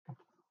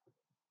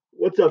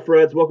What's up,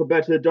 friends? Welcome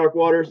back to the Dark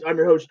Waters. I'm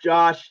your host,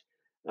 Josh.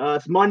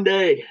 It's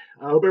Monday.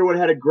 I hope everyone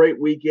had a great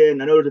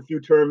weekend. I know there's a few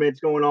tournaments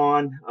going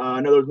on.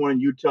 I know there's one in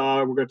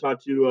Utah. We're going to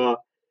talk to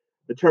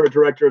the tournament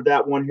director of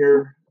that one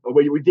here.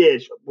 We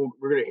did.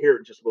 We're going to hear it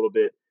in just a little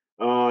bit.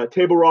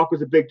 Table Rock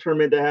was a big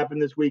tournament that happened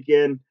this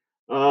weekend.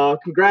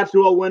 Congrats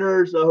to all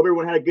winners. I hope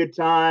everyone had a good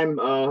time.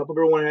 Hope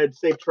everyone had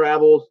safe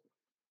travels.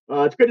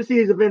 It's good to see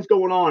these events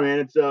going on, man.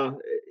 It's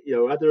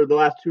after the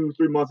last 2-3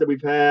 months that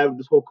we've had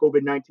this whole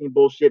COVID-19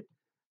 bullshit,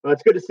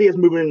 it's good to see us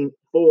moving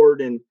forward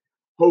and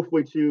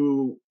hopefully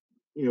to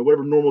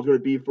whatever normal is going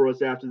to be for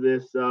us after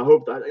this. I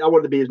want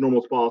it to be as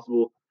normal as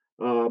possible,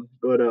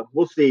 but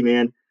we'll see,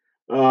 man.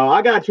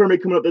 I got a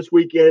tournament coming up this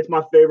weekend. It's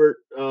my favorite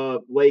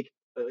lake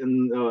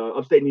in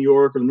upstate New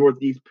York or the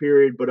Northeast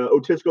period, but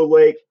Otisco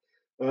Lake.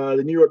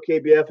 The New York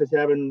KBF is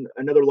having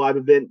another live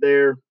event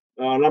there,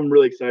 and I'm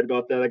really excited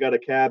about that. I got a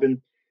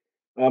cabin.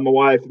 My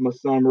wife and my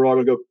son, we're all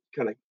gonna go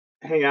kind of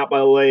hang out by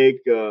the lake.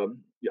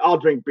 I'll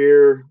drink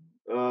beer,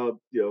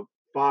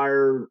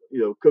 fire,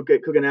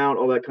 cooking out,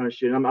 all that kind of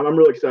shit. I'm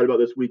really excited about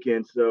this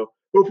weekend. So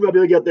hopefully I'll be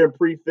able to get out there and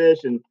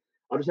pre-fish, and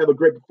I'll just have a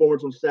great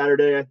performance on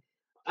Saturday.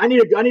 I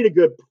need a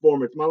good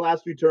performance. My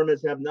last few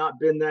tournaments have not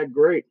been that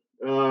great.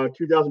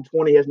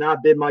 2020 has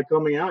not been my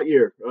coming out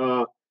year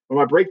or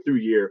my breakthrough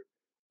year.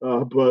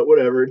 But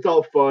whatever, it's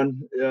all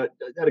fun.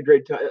 Had a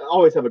great time. I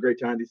always have a great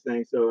time these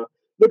things. So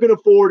looking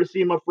forward to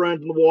seeing my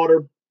friends in the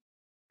water.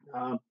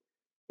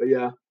 But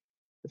yeah,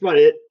 that's about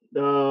it.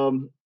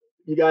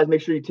 You guys make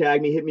sure you tag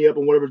me, hit me up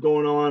on whatever's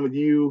going on with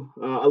you.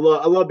 I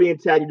love being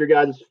tagged in your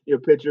guys'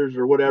 pictures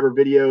or whatever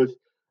videos.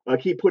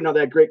 Keep putting out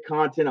that great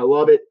content. I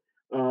love it.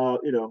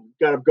 Got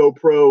a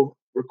GoPro,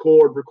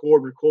 record.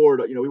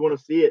 We want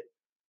to see it.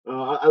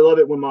 I love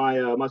it when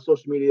my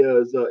social media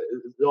is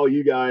all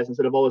you guys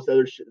instead of all this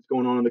other shit that's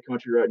going on in the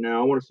country right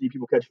now. I want to see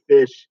people catch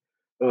fish,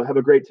 have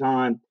a great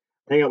time,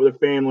 hang out with their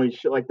family,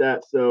 shit like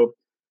that. So,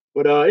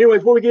 but anyway,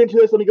 before we get into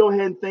this, let me go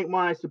ahead and thank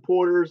my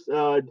supporters.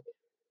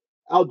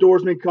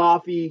 Outdoorsman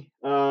Coffee,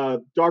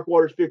 Dark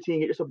Waters 15,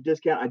 get yourself a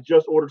discount. I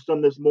just ordered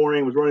some this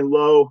morning, was running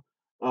low,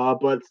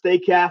 but stay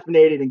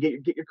caffeinated and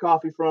get your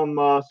coffee from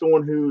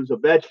someone who's a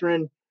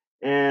veteran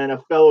and a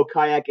fellow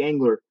kayak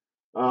angler.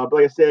 But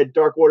like I said,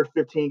 Dark Waters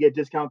 15, get a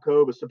discount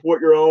code, but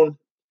support your own.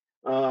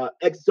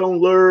 X-Zone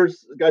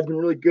Lures, the guys have been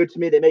really good to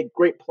me. They make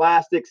great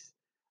plastics.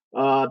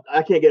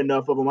 I can't get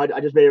enough of them. I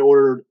just made an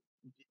order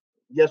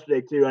yesterday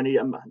too. I need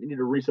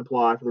to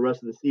resupply for the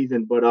rest of the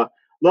season, but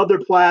love their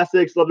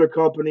plastics, love their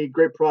company,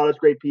 great products,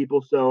 great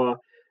people. So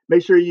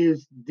make sure you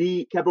use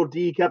D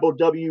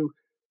W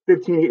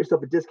 15, get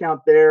yourself a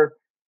discount there,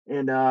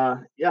 and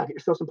get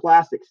yourself some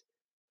plastics.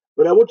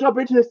 But we'll jump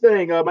into this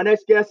thing. My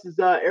next guest is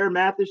Erin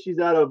Mathis. She's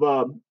out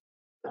of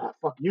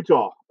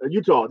Utah.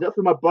 Utah,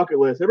 definitely my bucket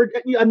list.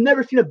 I've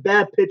never seen a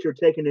bad picture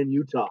taken in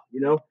Utah.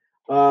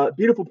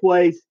 Beautiful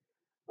place.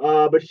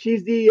 But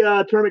she's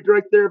the tournament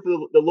director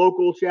for the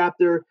local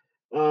chapter.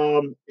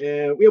 And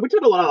we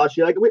talked a lot about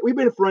shit. Like we've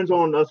been friends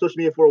on social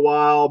media for a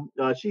while.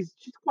 She's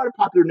quite a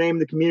popular name in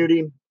the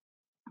community.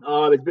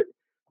 It's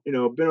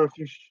been on a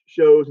few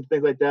shows and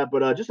things like that.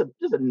 But just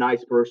a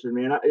nice person,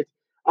 man.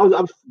 I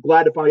was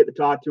glad to finally get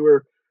to talk to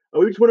her.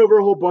 We just went over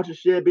a whole bunch of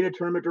shit, being a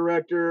tournament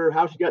director,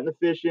 how she got in the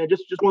fishing,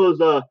 just one of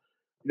those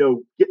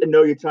get to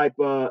know you type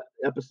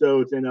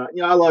episodes. And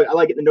I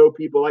like getting to know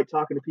people. I like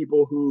talking to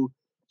people who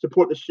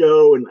support the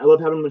show, and I love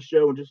having them on the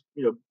show and just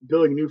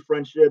building new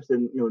friendships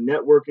and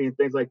networking and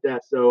things like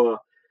that. So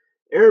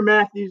Erin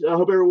Mathis, I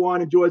hope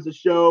everyone enjoys the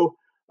show.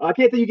 I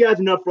can't thank you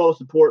guys enough for all the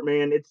support,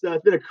 man. It's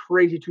been a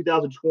crazy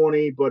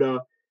 2020, but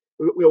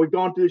we've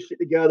gone through this shit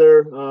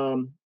together.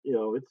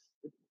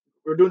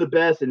 We're doing the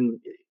best, and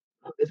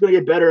it's gonna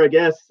get better, I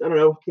guess. I don't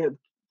know. Can't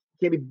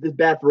be this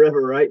bad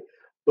forever, right?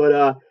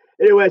 But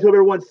anyways, hope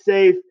everyone's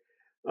safe.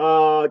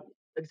 Like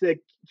I said,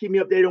 keep me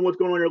updated on what's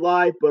going on in your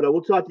life. But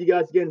we'll talk to you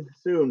guys again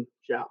soon.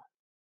 Ciao.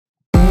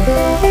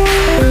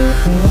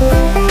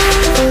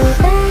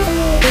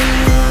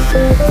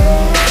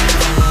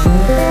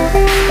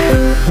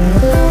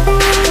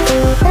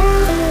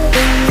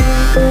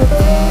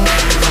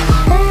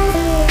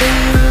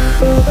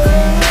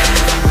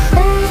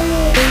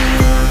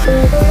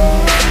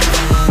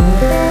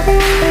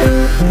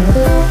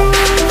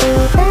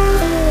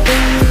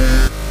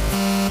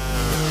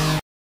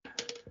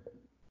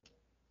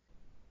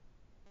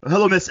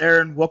 Hello, Miss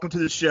Erin. Welcome to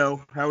the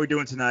show. How are we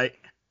doing tonight?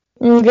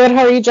 Good.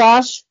 How are you,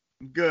 Josh?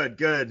 Good.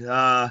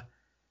 You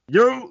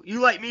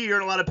like me, you're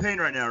in a lot of pain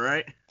right now,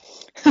 right?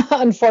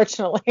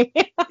 Unfortunately.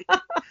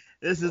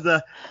 This is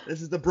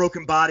the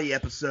broken body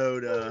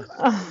episode. No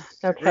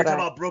kidding. We're talking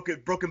about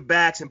broken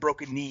backs and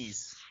broken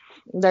knees.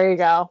 There you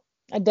go.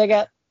 I dig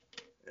it.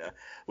 Yeah.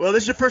 Well,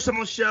 this is your first time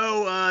on the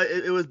show.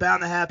 It was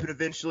bound to happen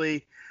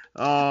eventually.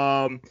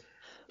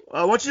 Why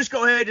don't you just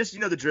go ahead, just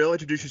the drill,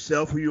 introduce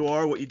yourself, who you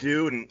are, what you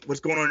do, and what's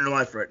going on in your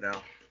life right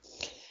now.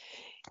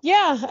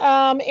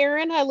 Yeah,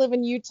 Erin, I live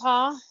in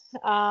Utah.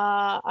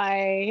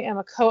 I am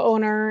a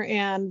co-owner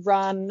and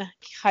run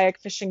Kayak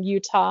Fishing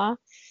Utah,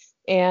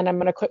 and I'm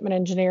an equipment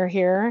engineer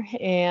here.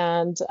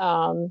 And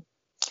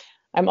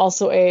I'm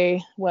also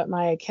what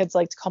my kids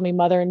like to call me,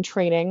 mother in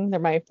training. They're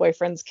my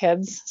boyfriend's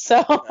kids.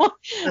 So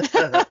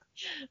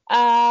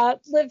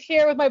live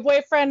here with my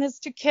boyfriend, his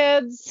two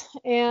kids,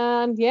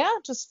 and yeah,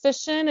 just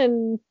fishing,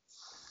 and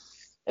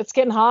it's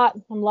getting hot.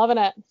 I'm loving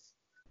it.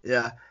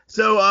 Yeah.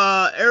 So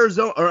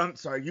Arizona, or I'm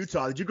sorry,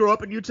 Utah. Did you grow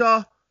up in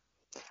Utah?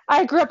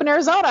 I grew up in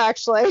Arizona,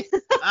 actually.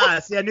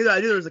 See, I knew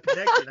there was a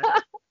connection.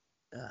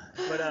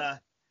 Yeah.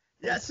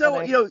 That's So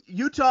funny.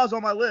 Utah's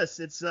on my list.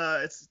 It's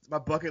my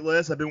bucket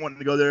list. I've been wanting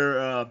to go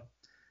there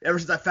ever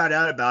since I found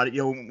out about it.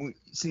 We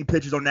see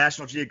pictures on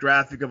National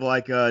Geographic of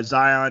like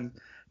Zion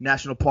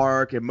National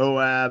Park and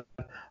Moab.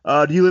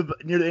 Do you live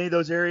near any of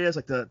those areas,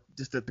 like the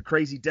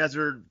crazy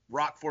desert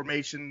rock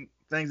formation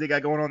things they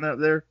got going on out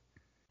there?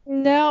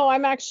 No,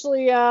 I'm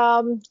actually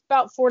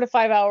about 4 to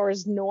 5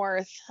 hours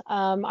north.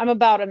 I'm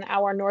about an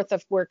hour north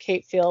of where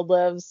Kate Field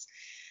lives.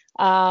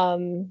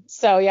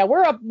 So yeah,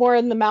 we're up more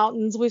in the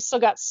mountains. We've still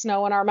got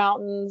snow in our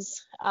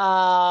mountains.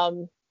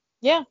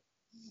 Yeah,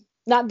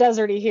 not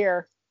deserty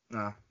here. No.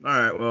 All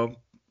right. Well,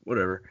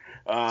 whatever.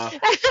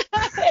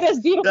 It is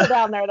beautiful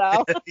down there,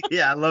 though.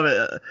 Yeah, I love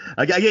it.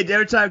 I get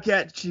every time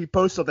she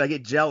posts something, I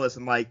get jealous.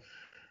 I'm like,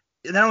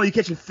 not only you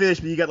catching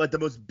fish, but you got like the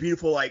most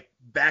beautiful like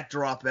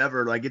backdrop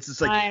ever. Like it's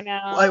just like, I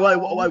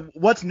know.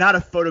 what's not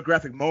a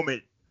photographic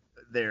moment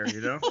there,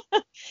 you know?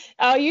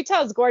 Oh,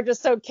 Utah's gorgeous.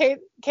 So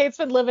Kate's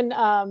been living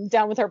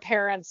down with her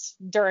parents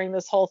during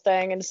this whole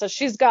thing, and so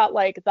she's got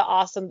like the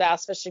awesome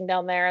bass fishing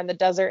down there in the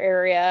desert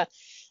area.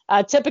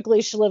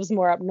 Typically, she lives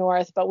more up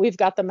north, but we've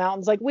got the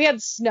mountains. Like we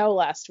had snow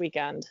last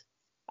weekend.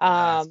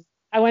 Nice.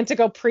 I went to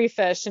go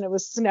pre-fish, and it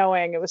was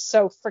snowing. It was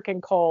so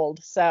freaking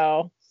cold.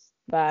 So,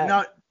 but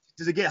Now,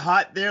 does it get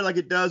hot there like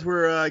it does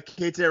where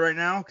Kate's at right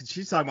now? Because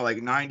she's talking about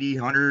like 90,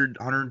 100,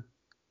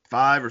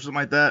 105 or something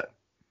like that.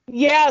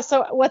 yeah.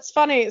 So what's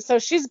funny? So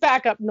she's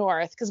back up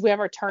north because we have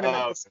our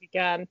tournament this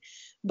weekend.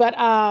 But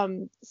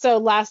so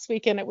last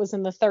weekend it was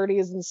in the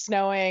 30s and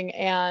snowing,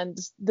 and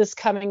this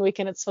coming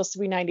weekend it's supposed to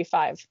be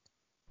 95.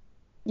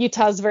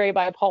 Utah's very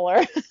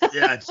bipolar.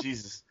 Yeah,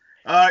 Jesus.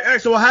 All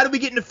right, so how did we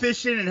get into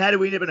fishing, and how did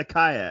we end up in a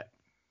kayak?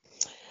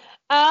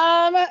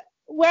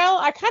 Well,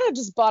 I kind of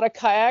just bought a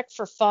kayak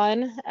for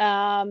fun.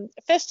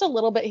 Fished a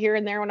little bit here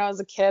and there when I was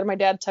a kid. My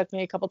dad took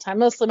me a couple times.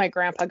 Mostly my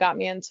grandpa got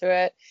me into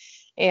it.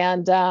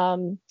 And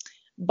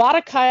bought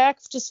a kayak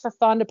just for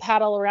fun to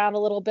paddle around a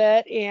little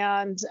bit.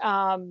 And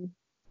caught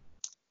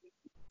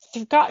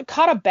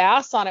a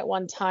bass on it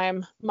one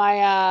time.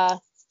 One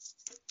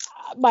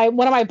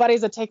of my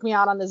buddies would take me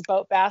out on his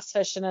boat bass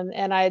fishing, and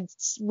that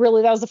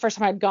was the first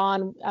time I'd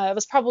gone. It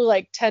was probably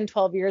like 10,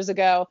 12 years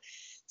ago.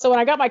 So when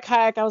I got my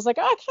kayak, I was like,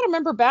 oh, I kind of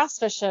remember bass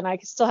fishing. I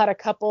still had a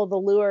couple of the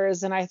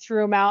lures, and I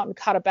threw them out and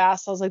caught a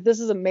bass. I was like, this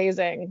is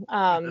amazing.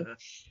 I'd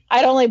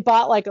only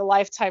bought like a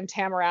lifetime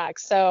tamarack,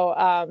 so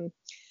I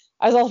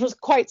was also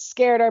quite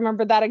scared. I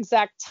remember that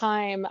exact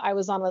time I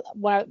was on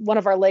one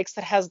of our lakes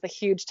that has the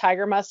huge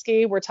tiger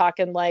muskie. We're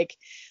talking like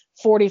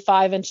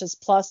 45 inches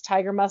plus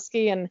tiger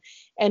muskie,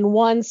 and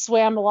one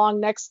swam along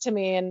next to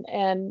me,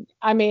 and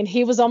I mean,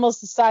 he was almost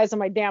the size of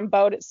my damn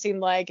boat, it seemed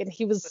like, and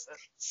he was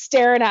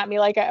staring at me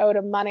like I owed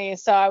him money.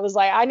 So I was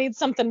like, I need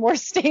something more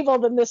stable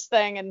than this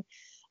thing. And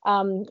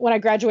when I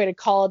graduated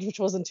college, which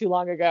wasn't too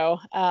long ago,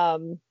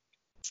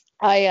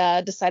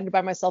 I decided to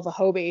buy myself a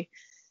Hobie,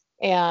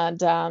 and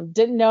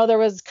didn't know there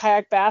was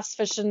kayak bass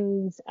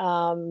fishing.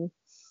 I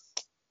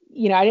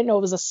didn't know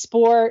it was a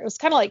sport. It was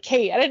kind of like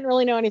Kate. I didn't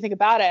really know anything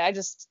about it. I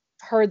just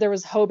heard there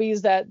was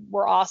Hobies that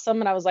were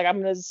awesome, and I was like,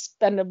 I'm going to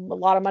spend a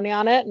lot of money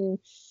on it. And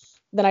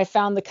then I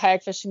found the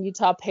Kayak Fishing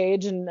Utah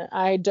page, and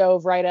I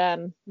dove right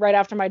in. Right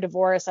after my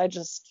divorce, I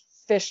just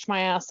fished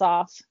my ass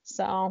off.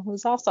 So it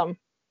was awesome.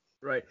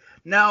 Right.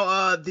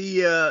 Now,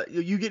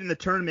 you get in the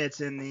tournaments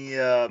in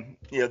the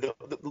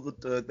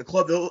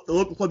club, the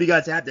local club you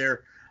guys had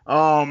there.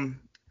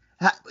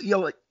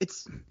 It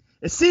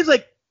seems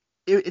like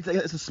it's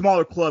a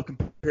smaller club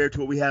compared to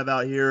what we have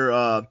out here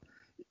on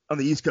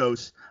the East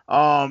Coast.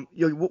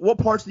 What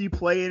parts do you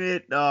play in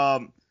it?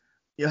 How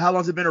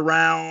long's it been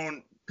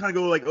around? Kind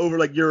of go like over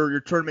like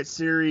your tournament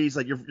series,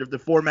 like the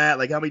format,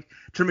 like how many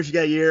tournaments you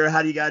got a year,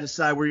 how do you guys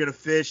decide where you're gonna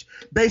fish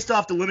based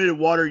off the limited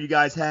water you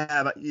guys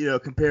have,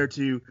 compared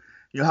to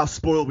how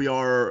spoiled we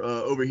are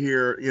over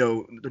here,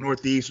 the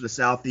Northeast or the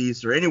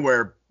Southeast or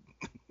anywhere.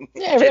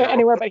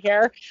 Anywhere but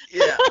here.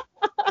 Yeah.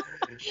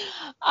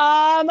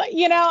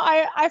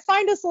 I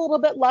find us a little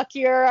bit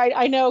luckier.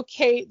 I know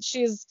Kate,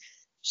 she's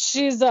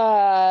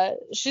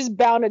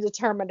bound and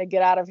determined to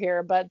get out of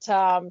here, but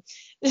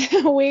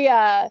we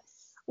have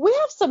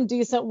some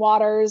decent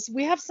waters.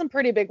 We have some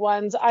pretty big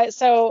ones. I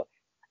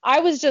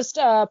was just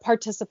a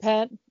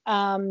participant.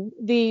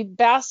 The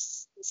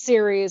Bass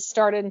series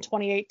started in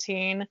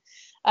 2018.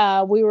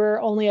 We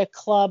were only a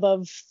club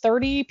of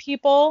 30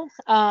 people.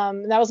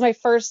 That was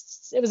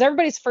it was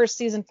everybody's first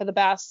season for the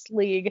Bass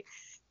League,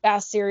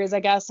 Bass series,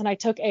 I guess. And I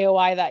took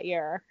AOI that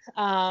year.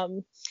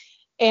 And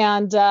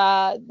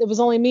it was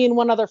only me and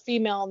one other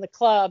female in the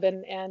club.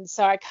 And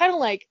so I kind of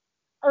like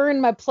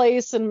earned my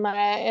place and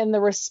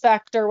the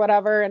respect or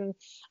whatever. And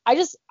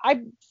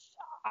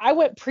I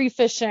went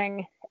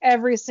pre-fishing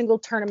every single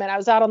tournament. I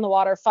was out on the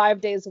water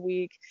 5 days a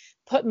week,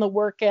 putting the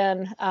work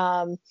in.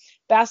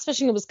 Bass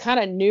fishing was kind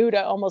of new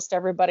to almost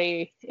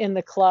everybody in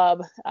the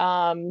club.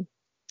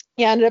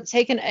 Yeah, I ended up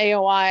taking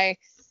AOI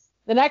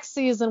the next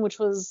season, which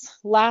was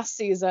last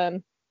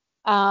season.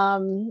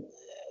 Not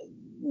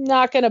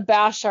going to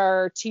bash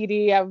our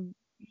TD. I'm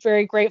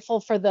very grateful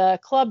for the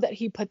club that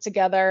he put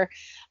together.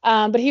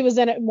 But he was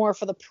in it more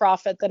for the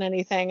profit than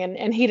anything.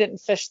 And he didn't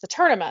fish the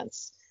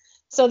tournaments.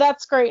 So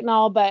that's great and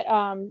all. But,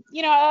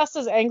 us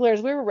as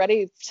anglers, we were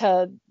ready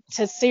to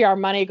see our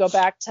money go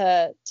back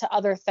to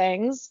other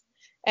things.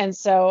 And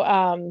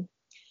so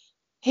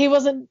he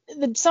wasn't,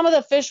 some of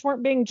the fish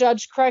weren't being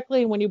judged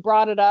correctly. When you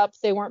brought it up,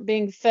 they weren't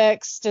being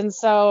fixed. And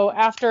so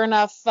after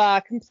enough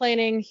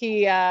complaining,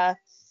 he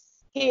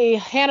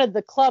handed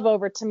the club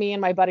over to me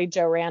and my buddy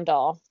Joe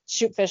Randall,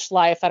 Shoot Fish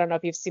Life. I don't know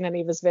if you've seen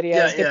any of his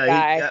videos. Good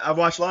guy. I've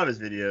watched a lot of his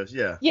videos.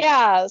 Yeah.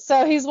 Yeah.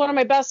 So he's one of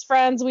my best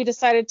friends. We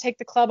decided to take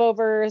the club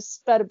over,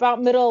 but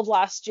about middle of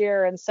last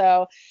year. And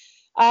so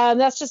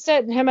that's just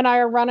it. Him and I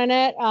are running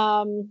it.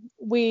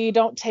 We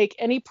don't take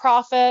any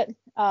profit.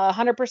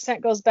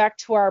 100% goes back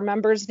to our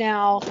members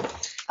now.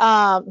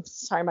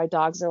 Sorry, my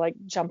dogs are like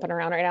jumping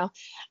around right now.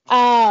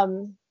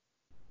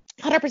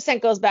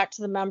 100% goes back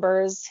to the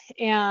members,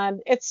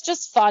 and it's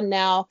just fun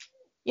now.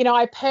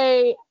 I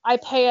pay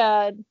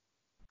a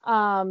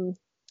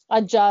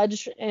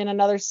judge in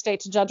another state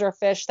to judge our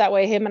fish. That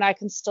way him and I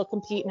can still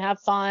compete and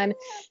have fun.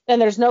 Then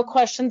there's no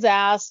questions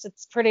asked.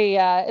 It's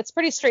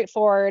pretty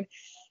straightforward.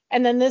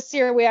 And then this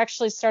year we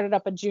actually started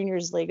up a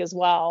juniors league as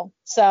well.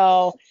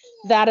 So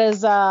that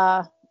is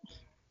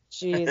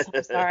geez,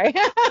 I'm sorry.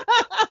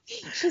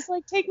 She's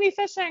like, take me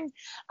fishing.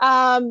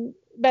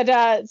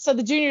 But so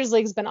the juniors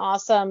league's been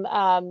awesome.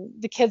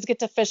 The kids get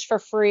to fish for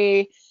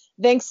free.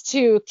 Thanks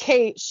to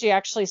Kate, she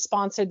actually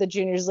sponsored the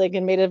juniors league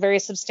and made a very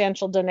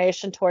substantial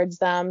donation towards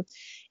them.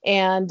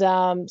 And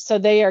so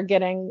they are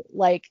getting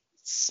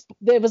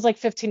it was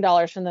like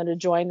 $15 for them to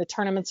join. The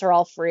tournaments are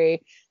all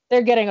free.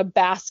 They're getting a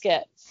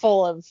basket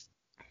full of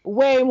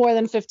way more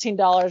than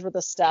 $15 worth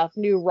of stuff,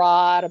 new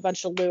rod, a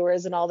bunch of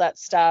lures and all that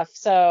stuff.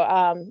 So,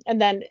 and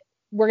then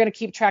we're going to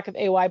keep track of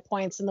AY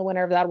points, in the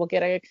winner of that we'll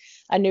get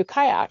a new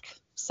kayak.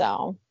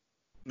 So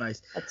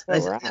nice. That's where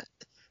we're at.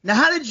 Now,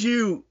 how did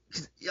you,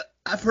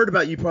 I've heard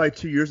about you probably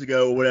 2 years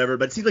ago or whatever,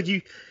 but it seems like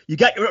you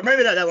got,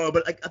 maybe not that long,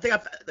 but I think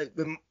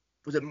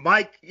was it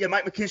Mike? Yeah,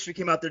 Mike McKinstry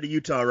came out there to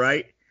Utah,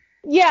 right?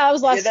 Yeah, it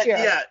was last year.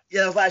 Yeah,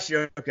 that was last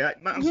year. Okay,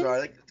 I'm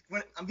sorry.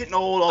 I'm getting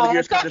old. All the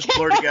years kind of just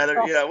blur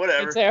together.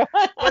 Whatever. Me too.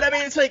 But I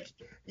mean, it's like,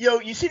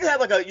 you seem to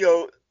have like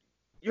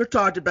you're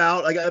talked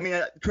about. Like, I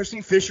mean,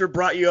 Christine Fisher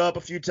brought you up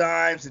a few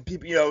times, and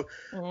people,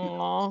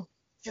 Aww.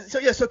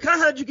 So kind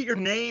of how did you get your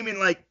name in,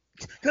 like,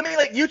 'cause I mean,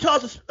 like,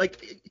 Utah's just,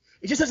 like,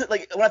 it just doesn't,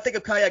 like, when I think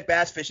of kayak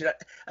bass fishing,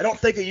 I don't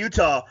think of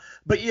Utah,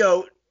 but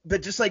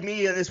but just like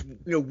me in this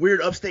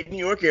weird upstate New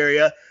York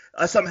area,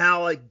 I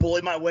somehow like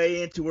bullied my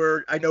way into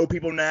where I know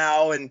people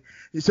now. And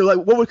so, like,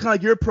 what was kind of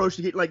like your approach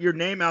to get like your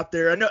name out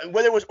there? I know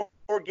whether it was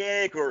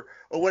organic or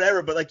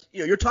whatever, but like,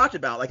 you're talked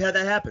about. Like, how did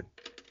that happen?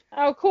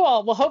 Oh,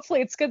 cool. Well,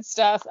 hopefully it's good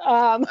stuff.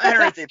 I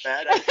heard anything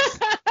bad.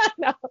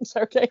 No, I'm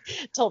joking.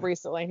 Till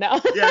recently, no.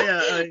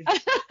 Yeah.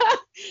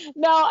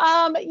 No,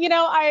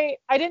 I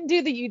didn't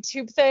do the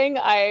YouTube thing.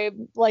 I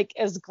like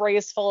as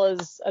graceful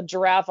as a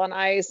giraffe on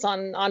ice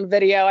on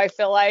video, I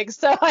feel like.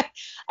 So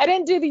I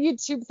didn't do the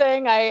YouTube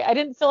thing. I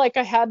didn't feel like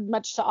I had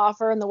much to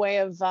offer in the way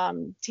of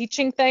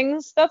teaching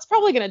things. That's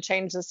probably going to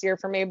change this year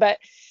for me. But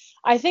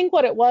I think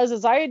what it was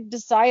is I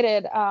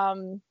decided,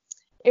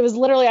 it was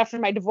literally after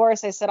my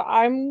divorce, I said,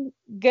 I'm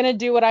going to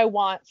do what I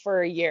want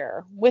for a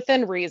year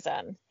within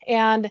reason,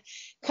 and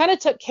kind of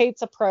took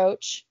Kate's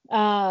approach.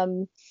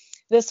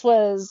 This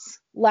was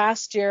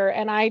last year,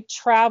 and I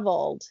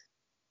traveled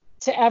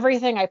to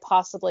everything I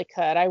possibly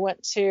could. I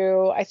went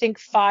to, I think,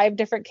 5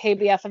 different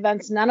KBF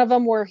events. None of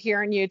them were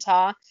here in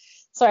Utah.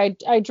 So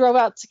I drove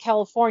out to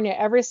California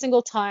every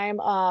single time.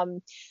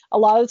 A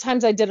lot of the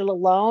times I did it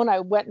alone.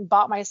 I went and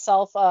bought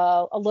myself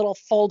a little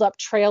fold-up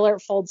trailer.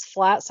 It folds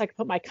flat so I could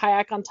put my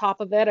kayak on top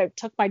of it. I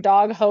took my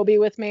dog, Hobie,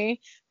 with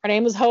me. Her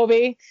name was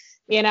Hobie.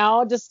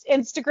 Just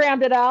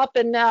Instagrammed it up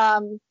and,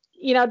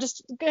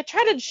 just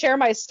try to share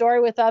my story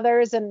with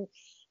others. And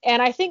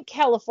I think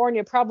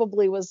California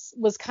probably was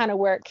kind of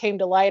where it came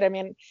to light. I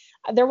mean,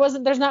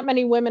 there's not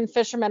many women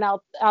fishermen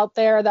out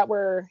there that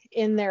were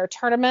in their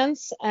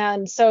tournaments.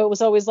 And so it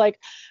was always like,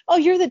 oh,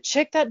 you're the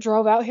chick that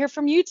drove out here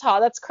from Utah.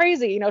 That's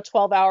crazy.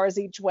 12 hours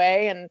each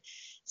way. And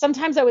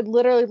sometimes I would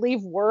literally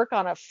leave work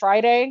on a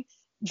Friday,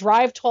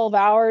 drive 12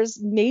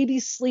 hours, maybe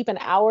sleep an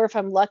hour if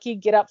I'm lucky,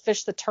 get up,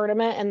 fish the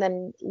tournament, and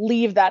then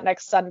leave that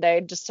next Sunday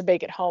just to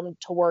make it home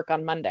to work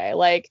on Monday.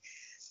 Like,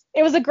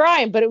 it was a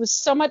grind, but it was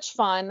so much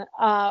fun.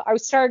 I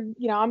started,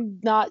 I'm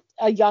not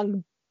a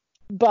young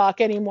buck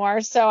anymore.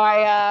 So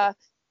I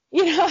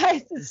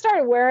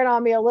started wearing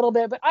on me a little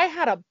bit, but I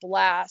had a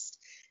blast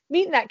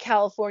meeting that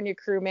California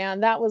crew,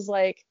 man. That was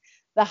like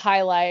the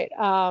highlight.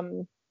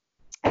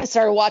 I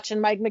started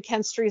watching Mike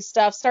McKinstry's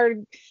stuff,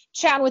 started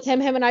chatting with him.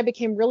 Him and I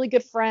became really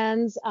good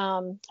friends.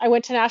 I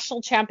went to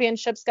national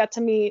championships, got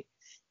to meet,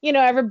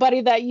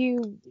 everybody that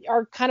you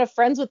are kind of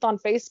friends with on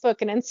Facebook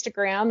and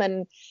Instagram.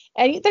 And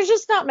there's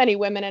just not many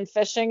women in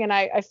fishing. And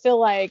I feel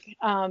like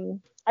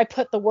I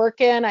put the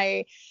work in.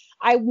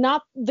 I'm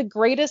not the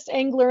greatest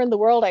angler in the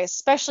world. I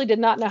especially did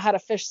not know how to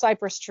fish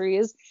cypress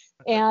trees.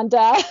 And,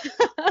 but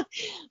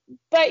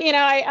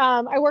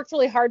I worked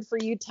really hard for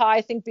Utah.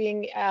 I think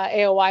being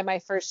AOI my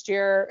first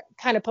year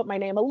kind of put my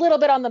name a little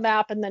bit on the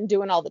map, and then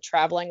doing all the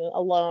traveling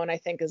alone, I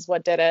think, is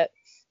what did it.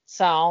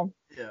 So.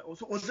 Yeah.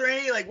 Was there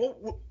any, like, what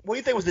do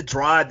you think was the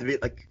drive to be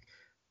like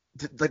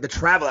the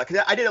travel?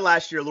 Because I did it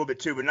last year a little bit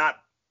too, but not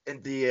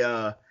in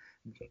the,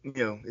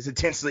 as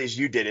intensely as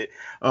you did it.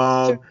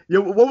 Sure.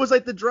 What was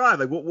like the drive?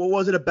 Like, what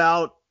was it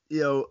about?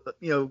 It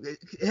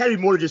had to be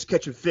more than just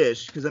catching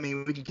fish, because I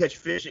mean, we can catch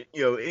fish. I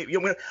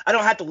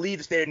don't have to leave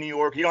the state of New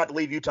York. You don't have to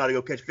leave Utah to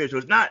go catch fish. So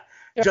it's not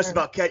just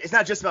about It's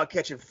not just about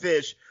catching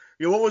fish.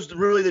 What was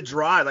really the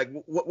drive? Like,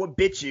 what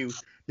bit you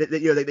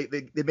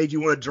that made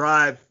you want to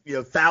drive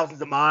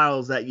thousands of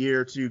miles that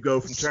year to go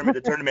from tournament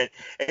to tournament?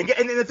 And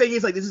the thing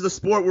is, like, this is a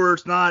sport where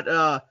it's not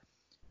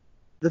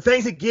the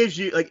things it gives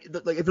you. Like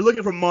if you're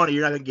looking for money,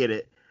 you're not gonna get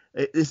it.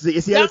 It's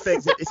the other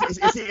things.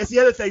 It's the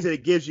other things that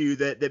it gives you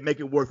that make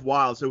it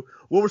worthwhile. So,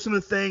 what were some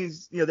of the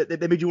things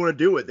that made you want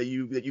to do it, that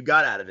you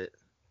got out of it?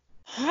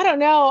 I don't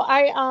know.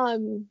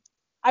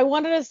 I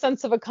wanted a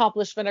sense of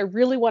accomplishment. I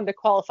really wanted to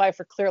qualify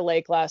for Clear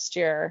Lake last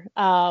year.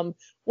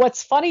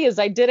 What's funny is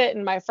I did it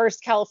in my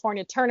first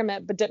California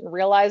tournament, but didn't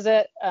realize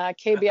it.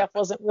 KBF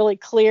wasn't really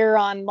clear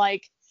on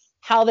like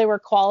how they were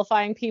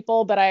qualifying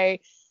people, but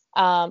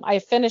I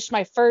finished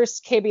my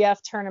first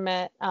KBF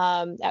tournament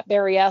at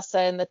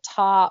Berryessa in the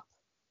top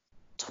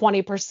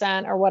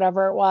 20% or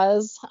whatever it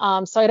was.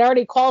 So I'd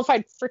already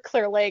qualified for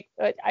Clear Lake,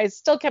 but I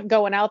still kept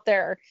going out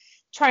there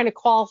trying to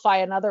qualify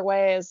in other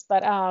ways.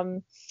 But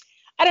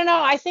I don't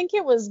know. I think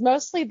it was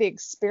mostly the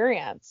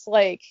experience,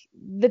 like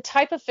the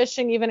type of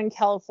fishing, even in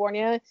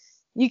California,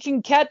 you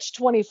can catch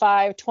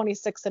 25,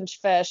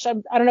 26-inch fish. I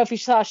don't know if you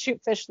saw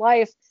Shoot Fish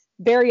Life.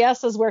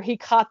 Berryessa is where he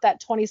caught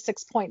that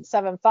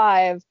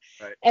 26.75,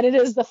 right. And it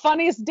is the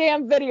funniest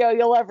damn video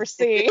you'll ever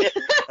see.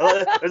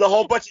 There's a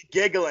whole bunch of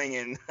giggling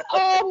and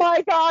oh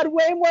my God,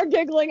 way more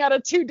giggling out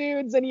of two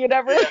dudes than you'd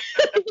ever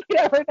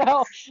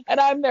know. And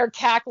I'm there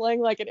cackling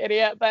like an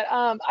idiot. But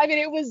I mean,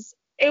 it was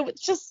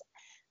just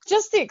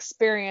the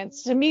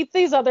experience to meet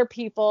these other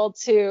people,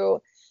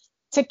 to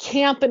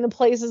camp in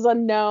places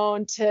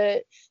unknown,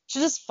 to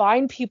just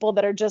find people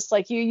that are just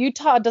like you.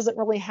 Utah doesn't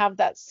really have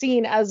that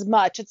scene as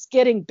much. It's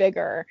getting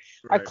bigger.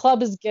 Right. Our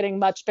club is getting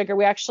much bigger.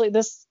 We actually,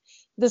 this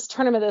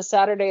tournament this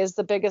Saturday is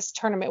the biggest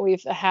tournament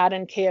we've had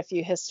in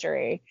KFU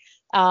history.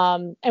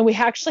 And we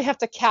actually have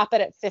to cap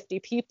it at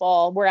 50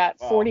 people. We're at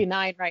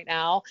 49 right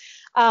now.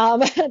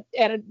 And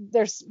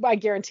I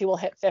guarantee we'll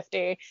hit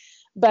 50.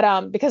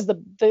 But because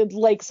the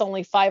lake's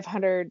only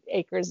 500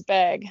 acres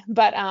big.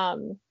 But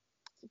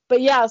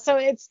yeah, so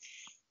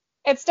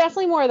it's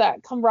definitely more of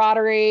that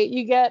camaraderie.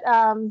 You get,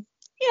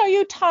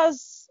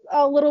 Utah's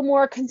a little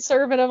more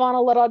conservative on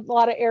a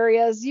lot of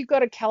areas. You go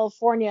to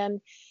California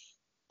and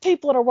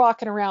people are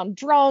walking around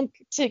drunk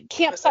to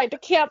campsite,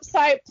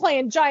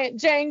 playing giant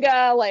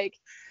Jenga, like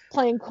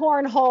playing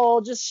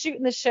cornhole, just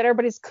shooting the shit.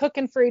 Everybody's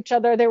cooking for each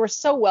other. They were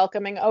so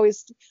welcoming,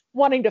 always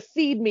wanting to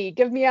feed me,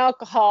 give me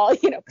alcohol,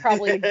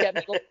 probably to get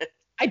me.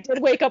 I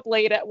did wake up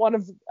late at one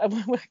of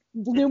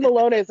New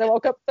Malone's. I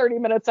woke up 30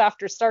 minutes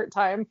after start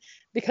time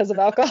because of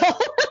alcohol.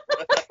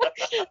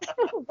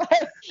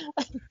 But,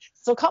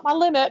 still caught my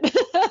limit.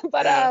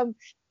 But no,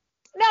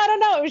 I don't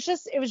know.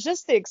 It was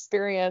just the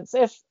experience.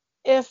 I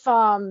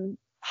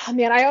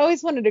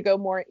always wanted to go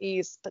more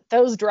east, but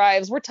those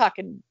drives, we're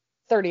talking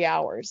 30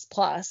 hours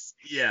plus.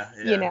 Yeah.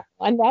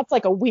 And that's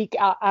like a week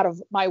out of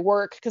my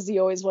work, because you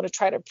always want to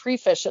try to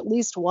pre-fish at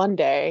least one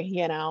day,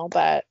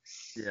 but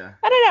yeah,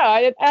 I don't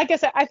know. I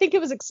guess I think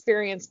it was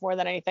experience more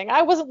than anything.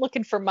 I wasn't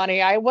looking for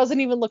money. I wasn't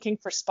even looking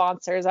for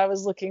sponsors. I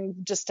was looking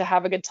just to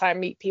have a good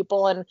time, meet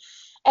people, and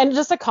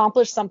just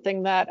accomplish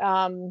something that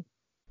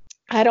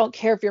I don't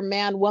care if you're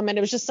man, woman.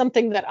 It was just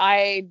something that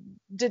I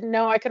didn't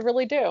know I could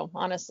really do,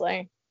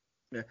 honestly.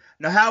 Yeah.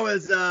 Now, how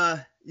is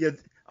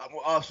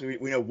obviously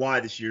we know why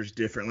this year's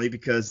differently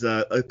because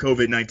of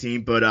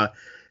COVID-19, but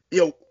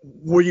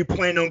were you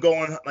planning on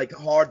going like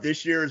hard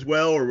this year as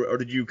well, or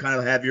did you kind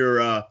of have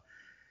your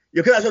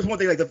because that's one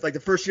thing, like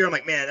the first year I'm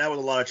like, man, that was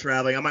a lot of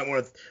traveling. I might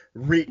want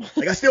to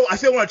I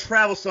still want to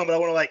travel some, but I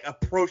want to like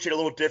approach it a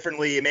little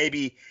differently and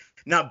maybe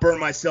not burn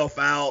myself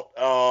out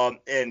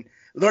and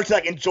learn to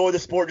like enjoy the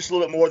sport just a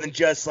little bit more than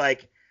just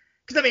like,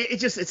 because I mean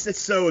it's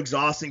so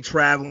exhausting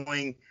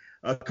traveling.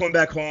 Coming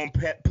back home,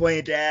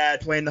 playing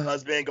dad, playing the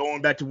husband,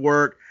 going back to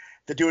work,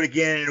 to do it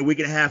again in a week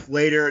and a half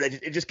later.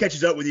 It just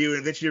catches up with you,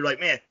 and eventually you're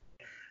like, man,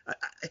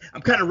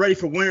 I'm kind of ready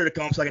for winter to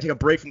come so I can take a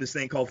break from this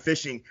thing called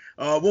fishing.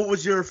 What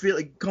was your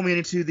feeling coming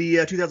into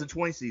the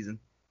 2020 season?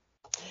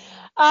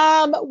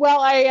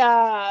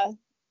 Well,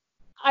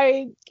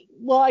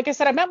 well, like I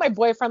said, I met my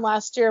boyfriend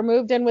last year,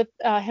 moved in with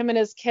him and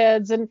his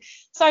kids. And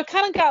so I've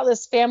kind of got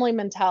this family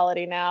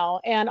mentality now.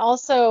 And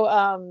also,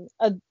 I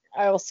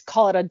will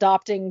call it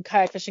adopting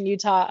kayak fishing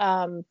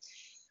Utah.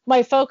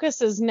 My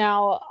focus is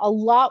now a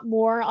lot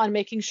more on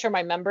making sure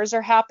my members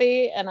are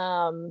happy, and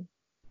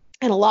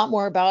a lot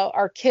more about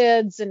our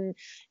kids,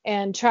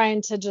 and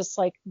trying to just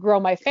like grow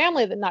my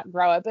family, that not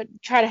grow it, but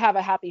try to have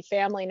a happy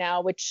family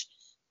now, which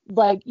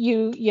like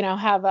you know,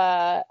 have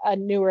a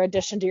newer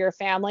addition to your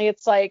family.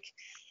 It's like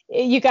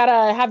you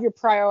gotta have your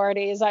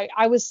priorities.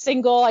 I was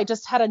single. I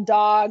just had a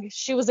dog.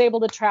 She was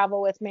able to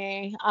travel with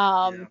me.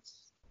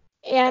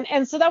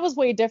 And so that was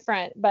way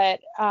different. But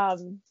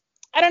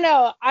I don't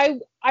know.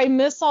 I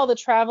miss all the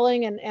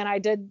traveling, and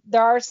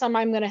there are some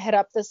I'm going to hit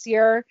up this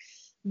year,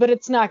 but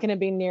it's not going to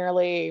be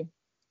nearly.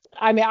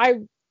 I mean,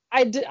 I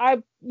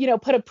you know,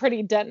 put a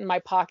pretty dent in my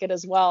pocket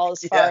as well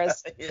as far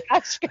as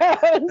cash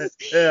goes.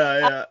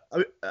 Yeah.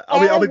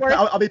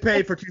 I'll be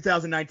paying for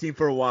 2019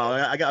 for a while.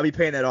 I'll be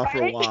paying that off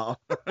for a while.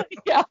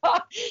 Yeah.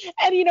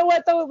 And you know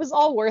what, though, it was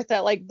all worth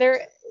it. Like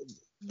there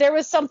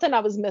was something I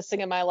was missing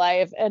in my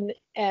life, and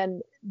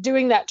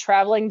doing that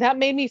traveling, that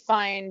made me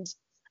find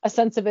a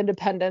sense of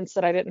independence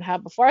that I didn't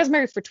have before. I was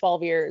married for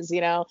 12 years,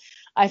 you know.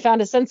 I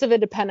found a sense of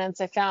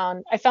independence. I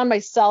found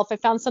myself. I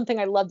found something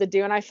I love to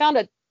do, and I found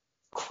a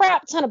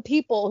crap ton of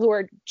people who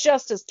are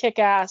just as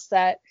kick-ass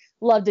that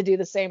love to do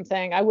the same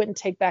thing. I wouldn't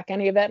take back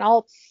any of it, and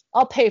I'll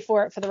pay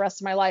for it for the rest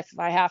of my life if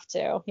I have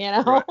to, you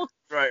know.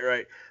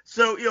 Right.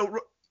 So, you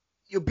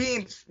know,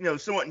 being, you know,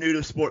 somewhat new to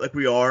the sport like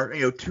we are,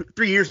 you know,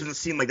 3 years doesn't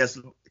seem like that's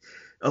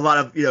a lot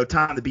of, you know,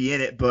 time to be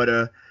in it,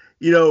 but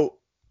you know,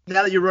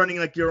 now that you're running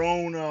like your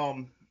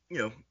own you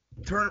know,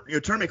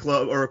 tournament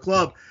club or a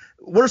club,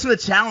 what are some of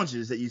the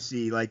challenges that you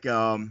see? Like,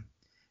 I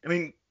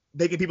mean,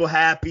 making people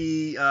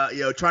happy, you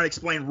know, trying to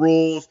explain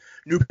rules,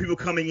 new people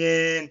coming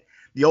in,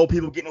 the old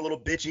people getting a little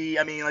bitchy.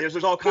 I mean, like,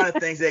 there's all kind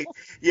of things that,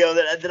 you know,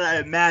 that I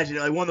imagine.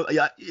 Like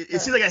it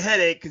seems like a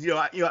headache because, you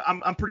know,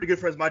 I'm pretty good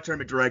friends with my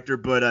tournament director,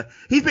 but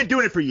he's been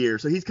doing it for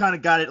years, so he's kind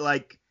of got it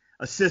like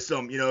a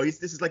system. You know,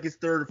 this is like his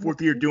third or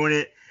fourth year doing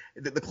it.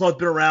 The club's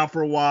been around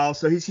for a while,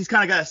 so he's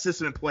kind of got a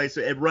system in place,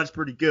 so it runs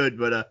pretty good.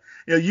 But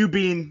you know, you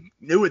being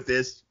new at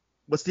this,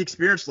 what's the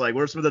experience like?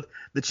 What are some of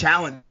the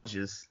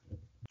challenges?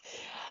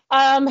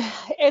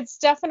 It's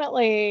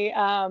definitely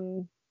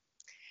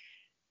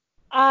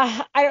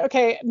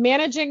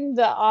managing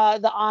the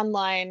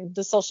online,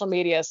 the social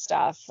media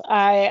stuff.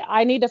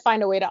 I need to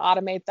find a way to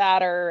automate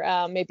that,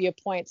 or maybe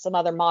appoint some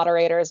other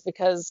moderators,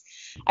 because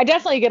I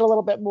definitely get a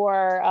little bit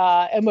more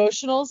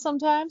emotional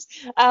sometimes.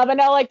 But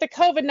now, like the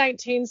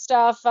COVID-19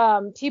 stuff,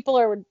 people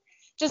are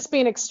just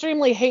being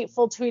extremely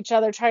hateful to each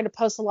other, trying to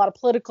post a lot of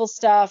political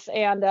stuff,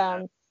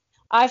 and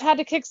I've had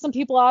to kick some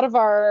people out of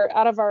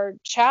our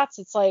chats.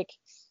 It's like,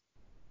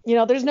 you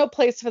know, there's no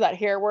place for that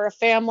here. We're a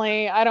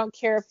family. I don't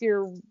care if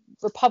you're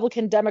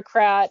Republican,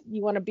 Democrat,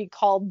 you want to be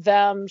called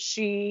them,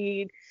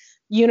 she,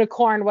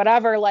 unicorn,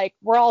 whatever. Like,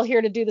 we're all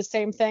here to do the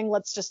same thing.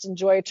 Let's just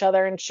enjoy each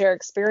other and share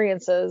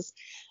experiences.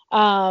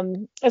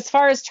 As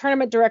far as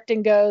tournament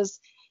directing goes,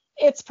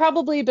 it's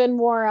probably been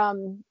more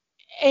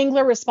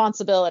angler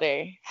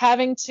responsibility,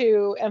 having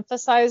to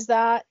emphasize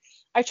that.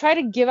 I try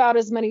to give out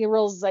as many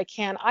rules as I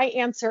can. I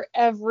answer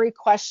every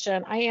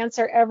question. I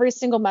answer every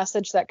single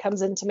message that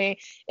comes into me.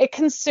 It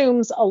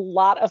consumes a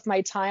lot of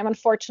my time,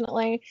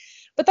 unfortunately,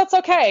 but that's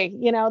okay.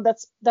 You know,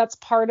 that's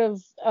part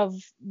of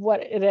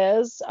what it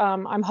is.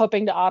 I'm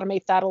hoping to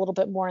automate that a little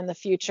bit more in the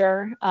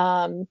future.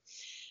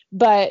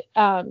 But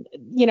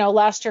you know,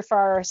 last year for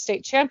our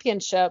state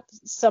championship,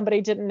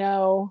 somebody didn't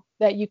know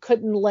that you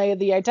couldn't lay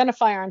the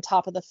identifier on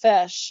top of the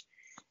fish,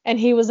 and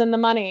he was in the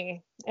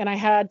money, and I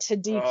had to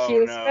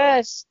DQ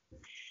fish.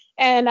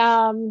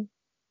 And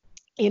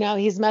you know,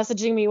 he's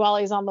messaging me while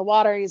he's on the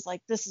water. He's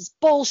like, "This is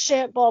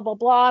bullshit, blah blah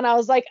blah." And I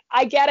was like,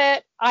 "I get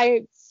it.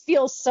 I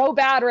feel so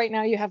bad right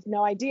now. You have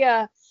no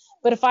idea.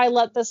 But if I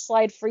let this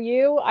slide for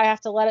you, I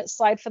have to let it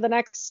slide for the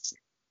next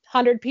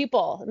 100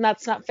 people, and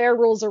that's not fair.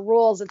 Rules are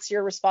rules. It's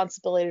your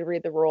responsibility to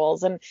read the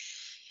rules." And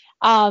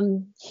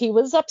he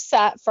was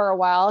upset for a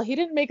while. He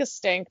didn't make a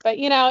stink, but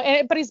you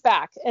know, but he's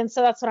back. And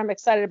so that's what I'm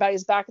excited about.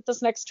 He's back at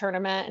this next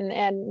tournament,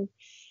 and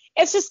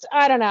it's just,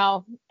 I don't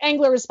know.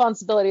 Angler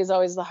responsibility is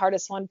always the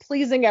hardest one.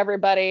 Pleasing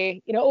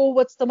everybody, you know, oh,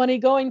 what's the money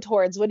going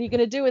towards? What are you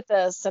going to do with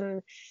this?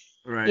 And,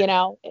 you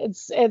know,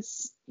 it's,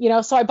 you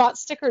know, so I bought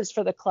stickers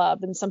for the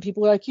club, and some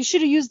people are like, you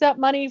should have used that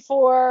money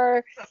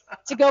to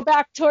go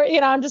back to,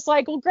 you know, I'm just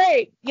like, well,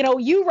 great. You know,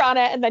 you run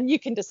it, and then you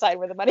can decide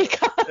where the money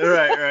goes.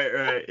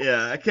 Right.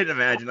 Yeah. I couldn't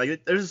imagine.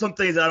 Like, there's some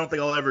things I don't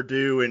think I'll ever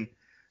do, and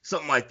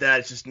something like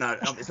that, it's just not,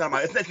 it's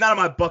not on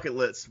my bucket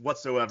list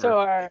whatsoever.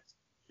 Sure.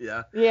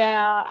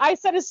 Yeah. I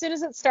said, as soon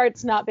as it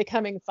starts not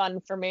becoming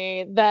fun for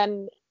me,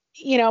 then,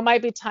 you know, it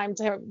might be time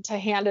to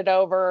hand it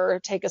over or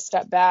take a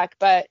step back,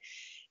 but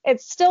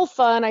it's still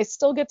fun. I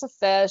still get to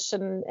fish,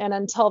 and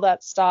until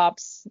that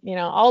stops, you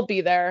know, I'll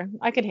be there.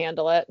 I can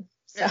handle it.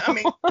 So. Yeah, I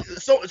mean,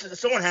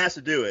 someone has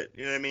to do it.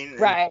 You know what I mean?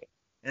 Right.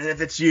 And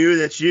if it's you,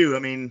 that's you. I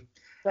mean,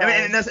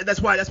 and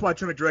that's why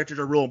tournament directors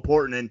are real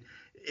important. And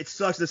it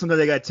sucks that sometimes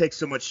they got to take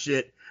so much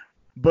shit.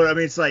 But, I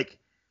mean, it's like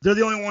they're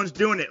the only ones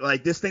doing it.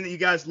 Like, this thing that you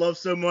guys love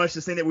so much,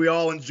 this thing that we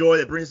all enjoy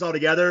that brings us all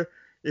together,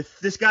 if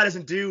this guy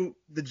doesn't do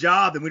the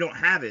job, then we don't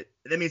have it.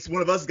 That means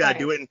one of us got to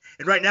do it.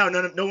 And right now,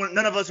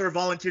 none of us are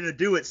volunteering to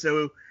do it.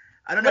 So,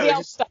 I don't know.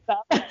 Yeah,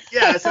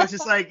 so it's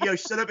just like,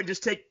 shut up and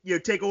just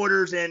take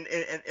orders and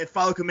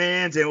follow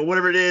commands and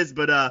whatever it is.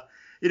 But,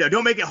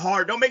 don't make it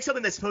hard. Don't make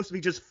something that's supposed to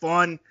be just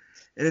fun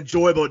and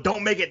enjoyable.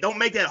 Don't make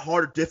that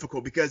hard or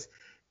difficult, because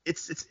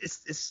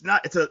it's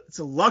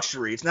a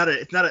luxury. It's not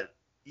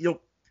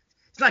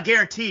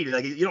guaranteed.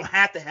 Like, you don't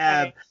have to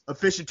have a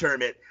fishing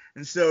tournament.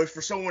 And so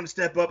for someone to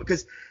step up,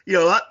 because a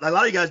lot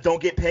of you guys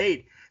don't get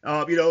paid.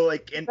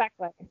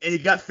 Exactly. And you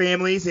got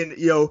families, and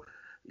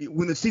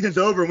when the season's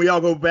over and we all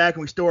go back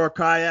and we store our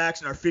kayaks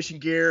and our fishing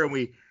gear and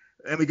we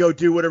go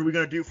do whatever we're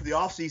gonna do for the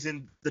off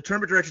season, the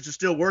tournament directors are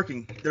still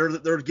working.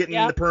 They're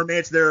getting the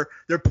permits. They're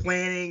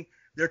planning.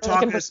 They're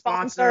talking to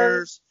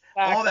sponsors,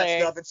 all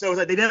that stuff. And so it's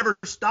like they never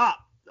stop.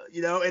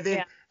 And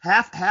then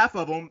half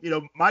of them,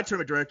 my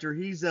tournament director,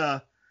 he's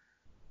I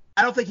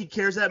don't think he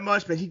cares that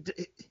much, but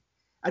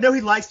I know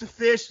he likes to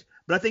fish,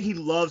 but I think he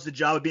loves the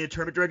job of being a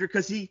tournament director,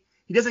 because he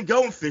doesn't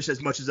go and fish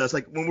as much as us.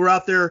 Like, when we're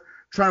out there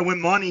trying to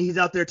win money, he's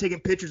out there taking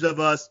pictures of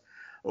us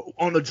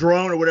on the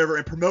drone or whatever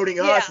and promoting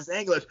us as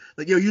anglers,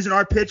 like, using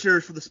our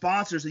pictures for the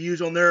sponsors to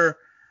use on their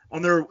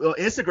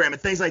Instagram and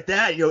things like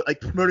that,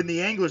 like promoting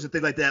the anglers and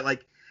things like that.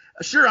 Like,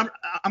 sure,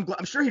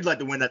 I'm sure he'd like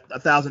to win that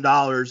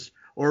 $1,000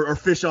 or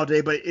fish all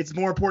day, but it's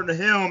more important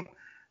to him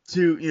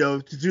to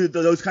do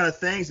those kind of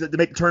things to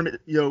make the tournament,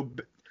 to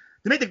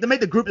make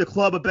the group, the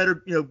club, a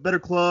better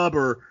club,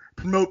 or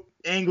promote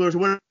anglers or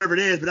whatever it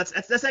is. But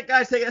that's that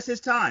guy's thing. That's his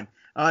time.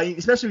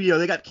 Especially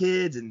they got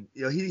kids, and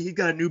he's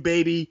got a new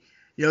baby,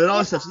 and all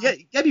this stuff. So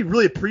you gotta be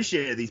really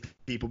appreciative of these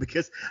people,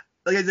 because,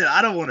 like I said,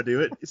 I don't want to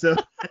do it, so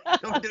I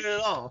don't do it at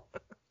all.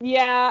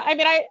 Yeah, I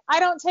mean, I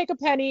don't take a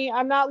penny.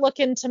 We're not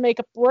looking to make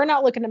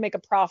a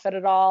profit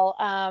at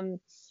all.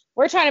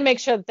 We're trying to make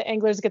sure that the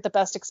anglers get the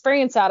best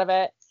experience out of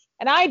it.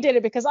 And I did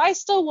it because I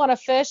still want to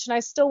fish and I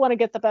still want to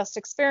get the best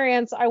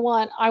experience. I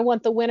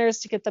want the winners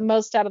to get the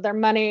most out of their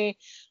money.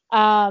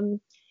 I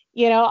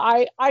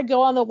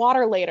go on the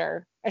water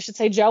later. I should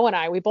say Joe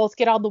and we both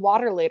get on the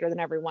water later than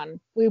everyone.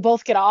 We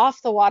both get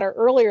off the water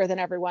earlier than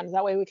everyone.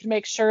 That way we can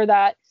make sure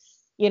that,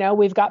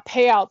 we've got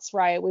payouts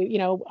right.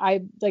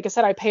 Like I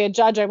said, I pay a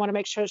judge. I want to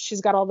make sure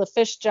she's got all the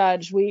fish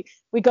judged. We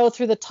go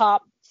through the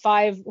top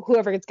 5,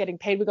 whoever gets getting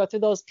paid. We go through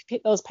those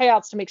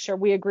payouts to make sure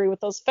we agree with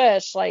those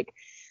fish. Like,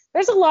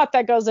 there's a lot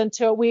that goes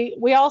into it.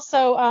 We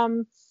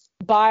also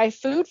buy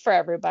food for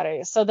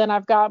everybody. So then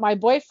I've got my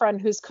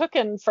boyfriend who's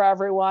cooking for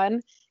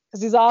everyone,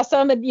 because he's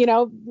awesome. And,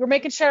 we're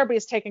making sure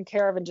everybody's taken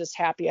care of and just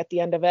happy at the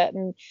end of it.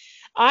 And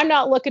I'm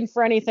not looking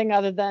for anything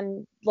other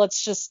than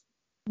let's just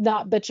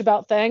not bitch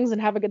about things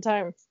and have a good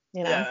time.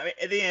 Yeah, I mean,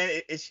 at the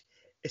end, it's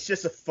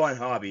just a fun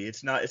hobby.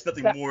 It's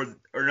nothing more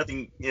or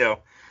nothing,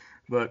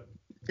 But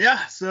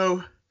yeah,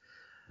 so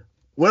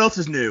what else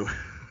is new?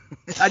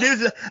 I knew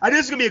this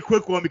was gonna be a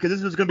quick one, because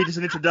this was gonna be just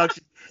an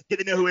introduction, get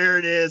to know who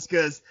Erin is,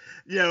 because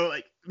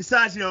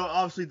besides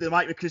obviously the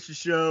Mike McKissick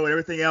show and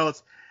everything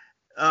else,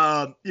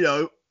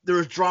 there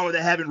was drama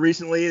that happened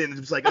recently, and it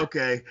was like,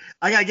 okay,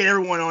 I gotta get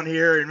everyone on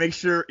here and make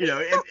sure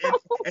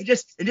and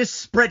just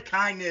spread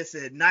kindness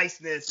and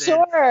niceness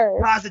and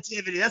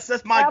positivity.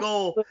 That's my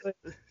goal.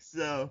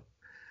 So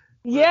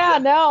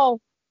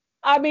no.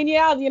 I mean,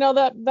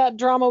 that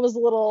drama was a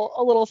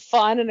little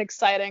fun and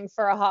exciting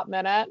for a hot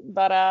minute,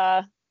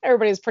 but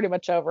everybody's pretty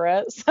much over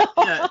it. So.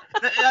 Yeah,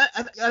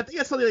 I think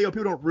that's something that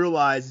people don't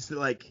realize, is that,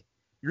 like,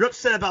 you're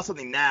upset about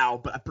something now,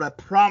 but I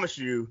promise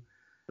you,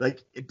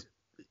 like,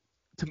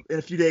 in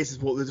a few days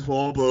this will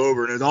all blow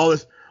over, and there's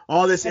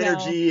all this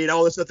energy and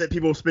all this stuff that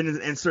people spend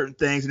in certain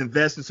things and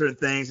invest in certain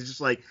things. It's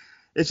just like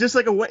it's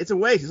a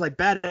waste. It's like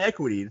bad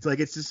equity. It's like,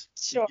 it's just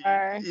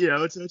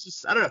it's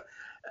just, I don't know.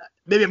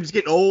 Maybe I'm just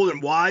getting old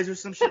and wise or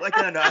some shit like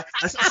that.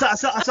 I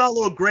saw a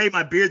little gray in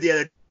my beard the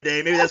other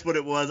day. Maybe that's what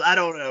it was. I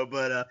don't know,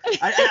 but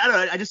I don't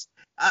know.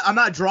 I'm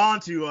not drawn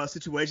to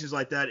situations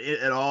like that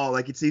at all.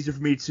 Like, it's easier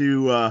for me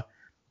to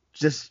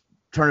just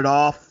turn it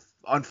off,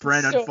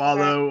 unfriend,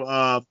 unfollow.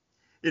 I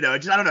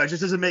don't know. It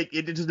just doesn't make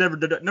it. It just never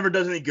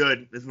does any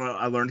good. Is what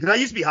I learned. Because I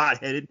used to be hot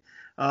headed,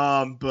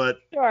 but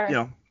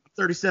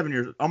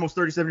almost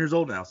 37 years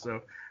old now.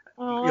 So.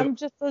 I'm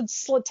just a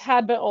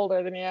tad bit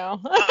older than you.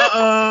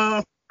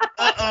 Uh-oh.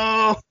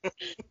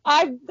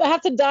 I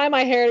have to dye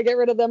my hair to get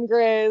rid of them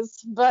grays.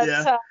 But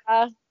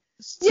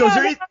is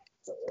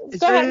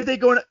there anything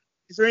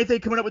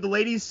coming up with the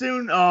ladies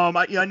soon?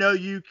 I know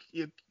you,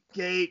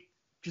 Kate,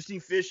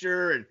 Christine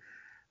Fisher, and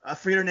I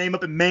forget her name,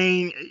 up in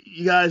Maine.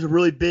 You guys are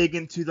really big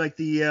into, like,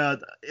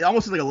 it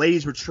almost like a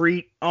ladies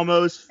retreat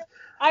almost.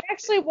 I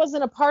actually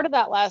wasn't a part of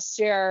that last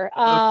year.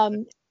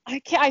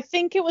 I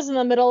think it was in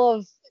the middle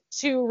of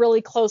 2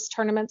 really close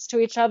tournaments to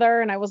each other,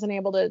 and I wasn't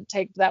able to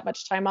take that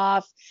much time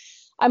off.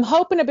 I'm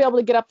hoping to be able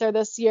to get up there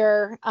this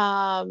year.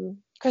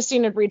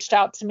 Christine had reached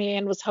out to me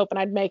and was hoping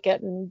I'd make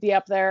it and be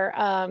up there.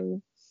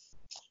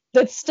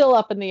 That's still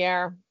up in the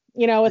air.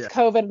 with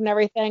COVID and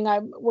everything,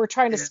 we're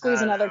trying to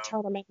squeeze I another know.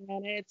 tournament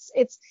in.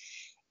 It's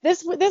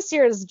this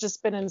year has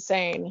just been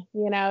insane.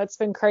 It's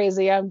been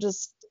crazy.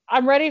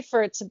 I'm ready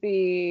for it to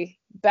be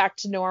back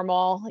to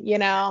normal.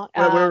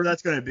 Whatever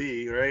that's going to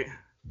be, right?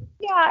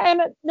 Yeah,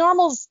 and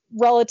normal's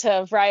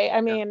relative, right?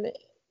 I mean,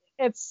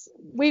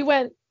 we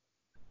went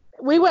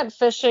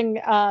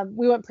fishing.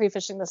 We went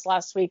pre-fishing this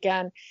last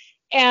weekend,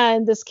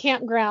 and this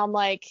campground,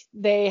 like,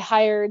 they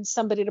hired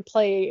somebody to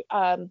play.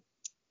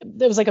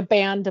 There was like a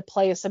band to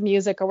play some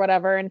music or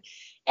whatever, and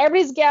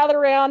everybody's gathered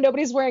around.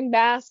 Nobody's wearing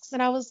masks,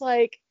 and I was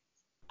like,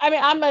 I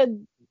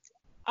mean,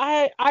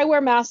 I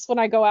wear masks when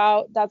I go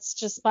out. That's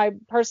just my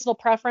personal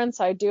preference.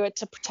 I do it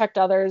to protect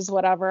others,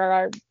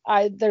 whatever.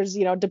 There's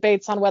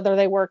debates on whether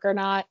they work or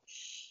not.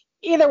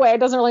 Either way, it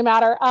doesn't really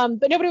matter.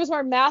 But nobody was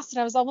wearing masks, and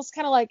I was almost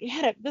kind of like,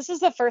 yeah, this is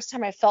the first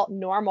time I felt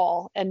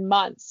normal in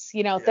months.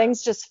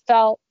 Things just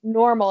felt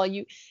normal.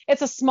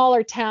 It's a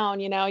smaller town.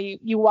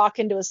 You walk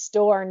into a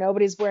store,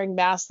 nobody's wearing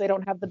masks. They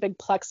don't have the big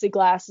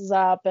plexiglasses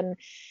up, and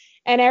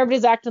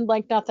everybody's acting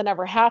like nothing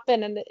ever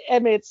happened. And I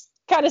mean, it's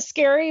kind of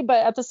scary,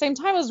 but at the same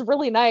time, it was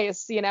really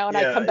nice. And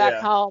I come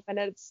back home,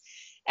 and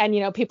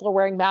people are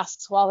wearing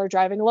masks while they're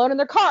driving alone in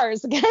their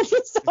cars again. So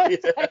it's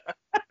like,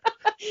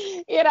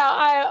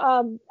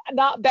 I'm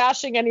not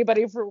bashing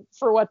anybody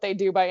for what they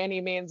do by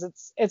any means.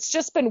 It's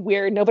just been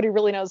weird. Nobody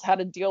really knows how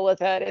to deal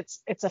with it.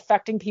 It's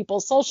affecting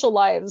people's social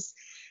lives.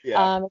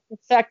 It's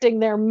affecting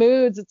their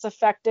moods. It's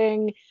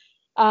affecting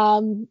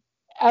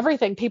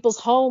everything, people's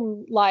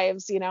home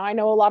lives. I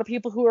know a lot of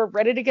people who are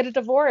ready to get a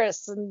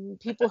divorce, and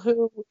people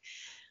who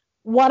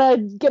want to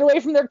get away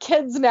from their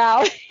kids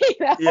now.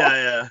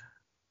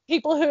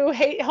 People who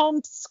hate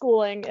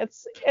homeschooling.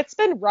 It's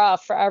been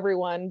rough for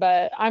everyone,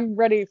 but I'm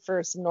ready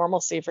for some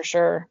normalcy for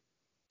sure.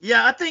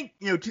 Yeah, I think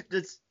I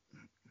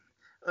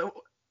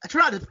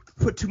try not to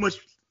put too much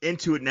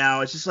into it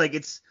now. It's just like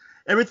it's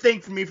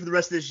everything for me for the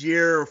rest of this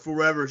year or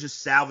forever is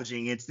just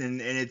salvaging.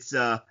 It's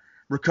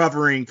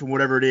recovering from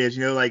whatever it is.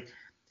 Like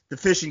the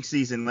fishing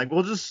season. Like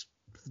we'll just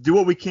do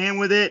what we can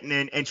with it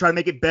and try to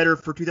make it better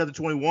for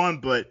 2021.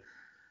 But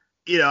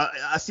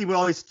I see what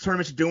all these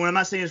tournaments are doing. I'm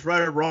not saying it's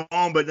right or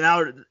wrong, but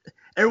now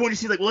everyone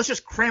just sees like, well, let's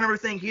just cram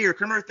everything here,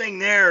 cram everything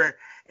there.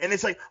 And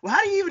it's like, well,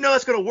 how do you even know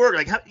that's going to work?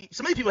 Like,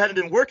 so many people haven't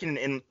been working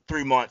in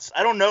 3 months.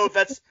 I don't know if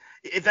that's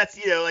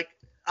like,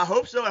 I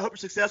hope so. I hope you're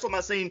successful. I'm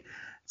not saying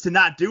to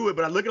not do it,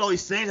 but I look at all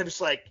these things. I'm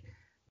just like,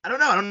 I don't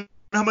know. I don't know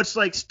how much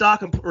like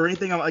stock or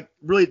anything I'm like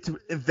really to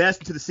invest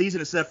into the season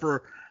except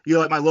for,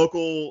 like my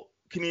local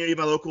community,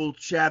 my local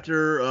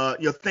chapter,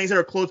 things that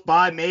are close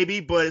by maybe.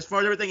 But as far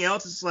as everything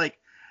else, it's like,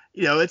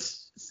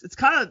 it's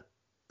kind of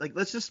like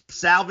let's just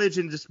salvage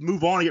and just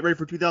move on and get ready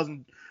for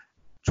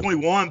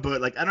 2021. But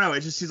like I don't know,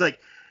 it just seems like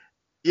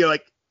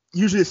like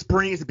usually the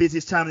spring is the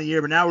busiest time of the year,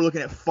 but now we're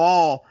looking at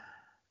fall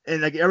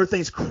and like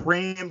everything's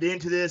crammed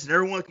into this and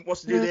everyone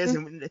wants to do this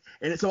and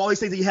so all these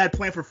things that you had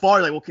planned for fall,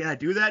 you're like, well, can I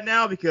do that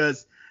now?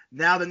 Because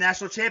now the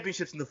national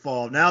championship's in the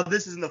fall. Now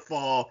this is in the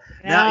fall.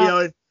 Yeah. Now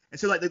and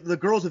so like the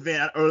girls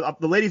event or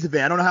the ladies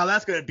event, I don't know how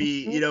that's going to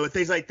be, and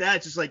things like that.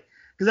 It's just like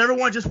because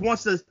everyone just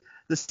wants to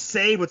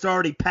save what's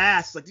already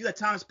passed. Like, dude, that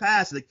time's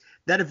passed. Like,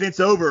 that event's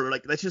over.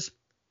 Like, let's just,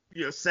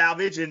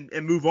 salvage and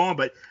move on.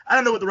 But I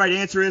don't know what the right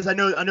answer is. I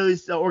know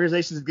these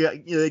organizations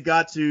they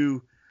got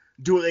to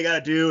do what they got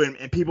to do,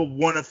 and people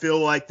want to feel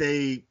like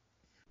they,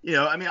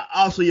 I mean,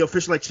 obviously,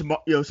 fish like, some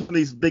of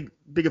these big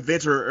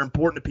events are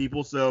important to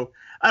people. So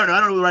I don't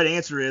know what the right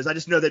answer is. I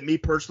just know that me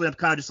personally, I'm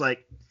kind of just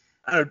like,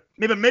 I don't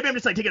know, maybe I'm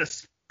just like taking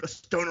a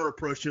stoner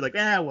approach to like,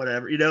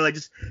 whatever, like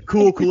just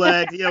cool,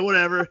 collect,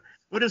 whatever.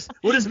 We'll just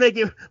make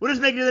it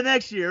to the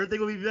next year. Everything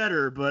will be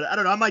better. But I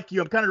don't know. I'm like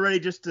you. I'm kind of ready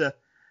just for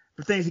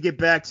things to get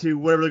back to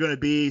whatever they're going to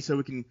be, so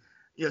we can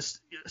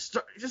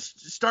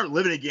start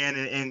living again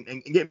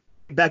and get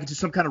back into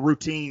some kind of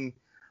routine,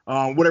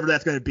 whatever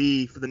that's going to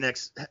be for the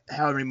next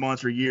however many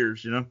months or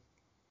years.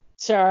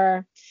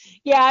 Sure.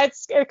 Yeah,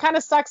 it kind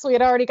of sucks. We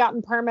had already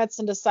gotten permits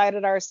and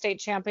decided our state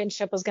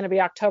championship was going to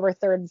be October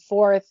 3rd and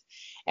 4th.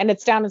 And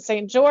it's down in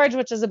St. George,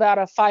 which is about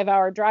a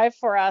 5-hour drive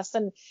for us.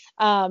 And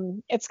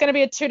it's going to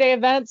be a 2-day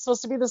event,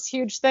 supposed to be this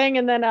huge thing.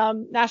 And then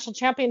National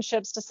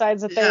Championships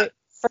decides that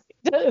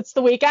it's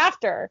the week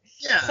after.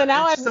 Yeah, so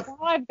now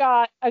I've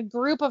got a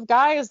group of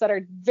guys that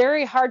are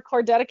very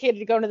hardcore dedicated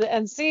to going to the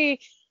NC,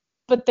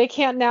 but they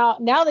can't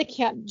now they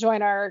can't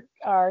join our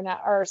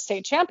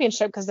state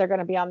championship because they're going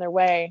to be on their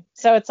way.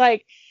 So it's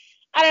like,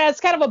 I don't know, it's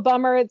kind of a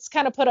bummer. It's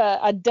kind of put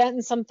a dent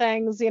in some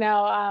things,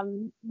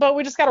 but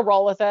we just got to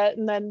roll with it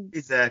and then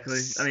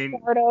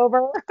start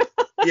over.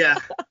 Yeah.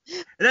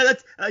 And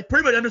that's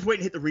pretty much, I'm just waiting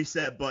to hit the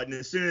reset button.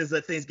 As soon as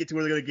things get to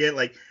where they're going to get,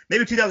 like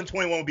maybe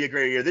 2021 will be a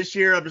great year. This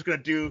year, I'm just going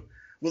to do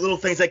what little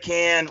things I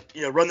can,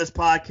 run this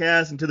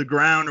podcast into the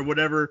ground or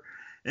whatever.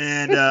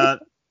 And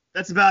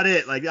that's about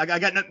it. Like I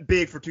got nothing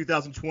big for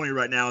 2020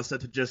 right now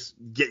except to just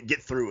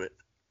get through it.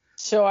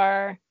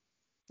 Sure.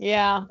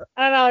 Yeah,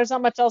 I don't know. There's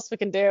not much else we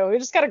can do. We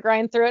just got to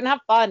grind through it and have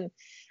fun.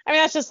 I mean,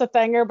 that's just the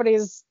thing.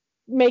 Everybody's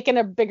making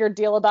a bigger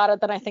deal about it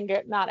than I think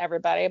not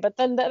everybody, but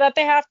then that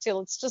they have to.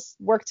 Let's just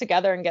work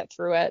together and get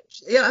through it.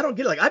 Yeah, I don't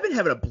get it. Like, I've been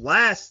having a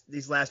blast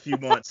these last few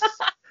months.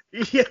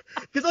 Yeah,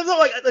 because I'm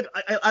like,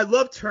 I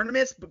love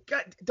tournaments, but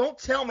God, don't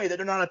tell me that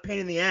they're not a pain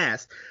in the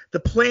ass. The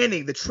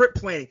planning, the trip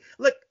planning.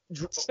 Look,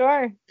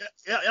 sure.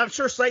 Yeah, I'm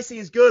sure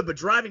sightseeing is good, but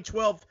driving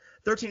 12,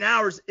 13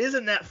 hours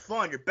isn't that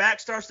fun. Your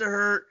back starts to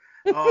hurt.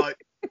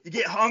 You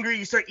get hungry,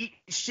 you start eating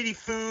shitty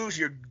foods,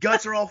 your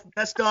guts are all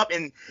messed up,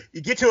 and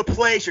you get to a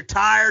place, you're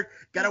tired,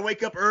 got to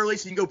wake up early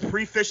so you can go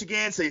pre-fish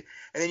again, and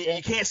then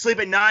you can't sleep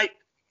at night.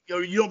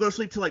 You don't go to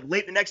sleep till like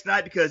late the next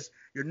night because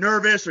you're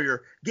nervous or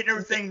you're getting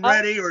everything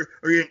ready or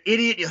you're an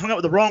idiot. You hung out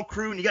with the wrong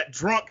crew and you got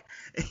drunk.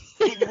 And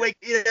you wake,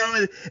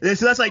 and then,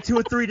 so that's like 2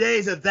 or 3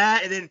 days of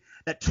that, and then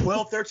that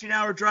 12,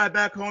 13-hour drive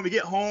back home. You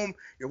get home,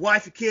 your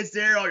wife and kids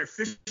there, all your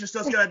fishing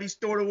stuff's got to be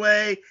stored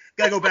away.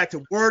 Got to go back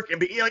to work and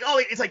be like, oh,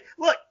 it's like,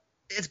 look,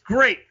 it's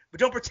great, but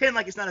don't pretend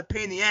like it's not a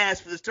pain in the ass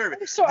for this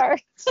tournament. Sure.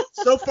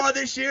 So far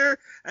this year,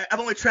 I've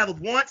only traveled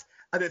once.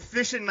 I've been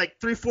fishing like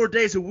 3-4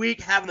 days a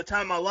week, having the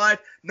time of my life.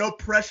 No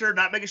pressure,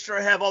 not making sure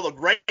I have all the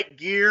right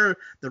gear,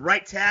 the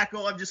right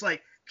tackle. I'm just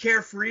like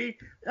carefree.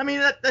 I mean,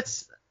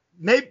 that's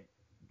maybe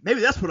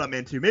that's what I'm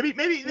into. Maybe.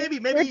 We're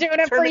doing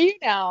it for you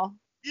now.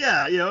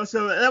 Yeah,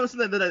 so that was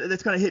something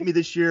that's kind of hit me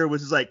this year.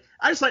 Was just like,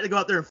 I just like to go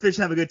out there and fish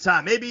and have a good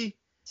time. Maybe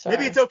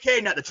it's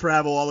okay not to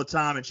travel all the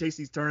time and chase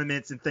these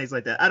tournaments and things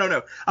like that. I don't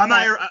know. I'm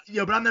not,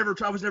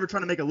 but I was never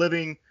trying to make a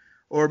living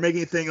or make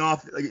anything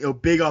off,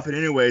 big off it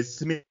anyways.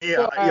 To me,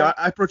 Sure.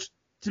 I approach.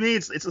 To me,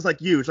 it's like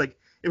you. It's like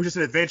it was just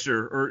an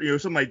adventure or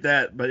something like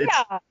that. But it's,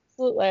 yeah,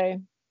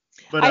 absolutely.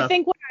 But I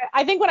think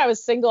when I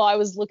was single, I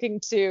was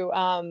looking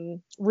to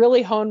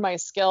really hone my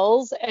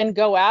skills and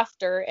go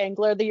after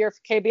Angler of the Year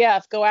for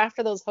KBF, go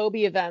after those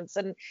Hobie events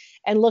and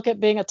look at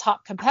being a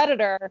top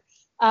competitor.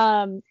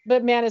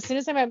 But man, as soon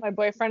as I met my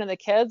boyfriend and the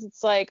kids,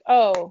 it's like,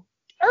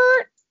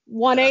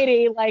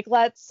 180. Like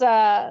let's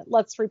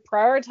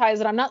reprioritize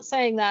it. I'm not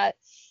saying that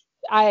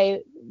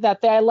I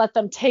let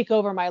them take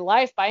over my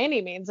life by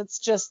any means. It's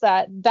just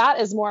that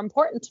is more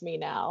important to me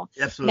now.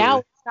 Absolutely. Now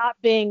it's not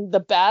being the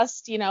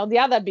best,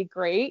 that'd be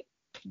great.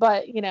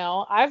 But,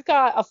 I've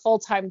got a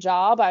full-time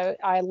job.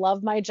 I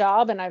love my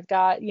job, and I've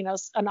got,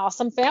 an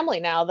awesome family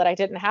now that I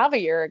didn't have a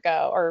year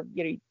ago or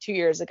 2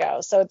 years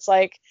ago. So it's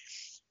like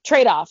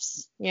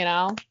trade-offs,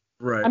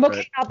 Right. I'm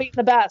okay not being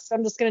the best.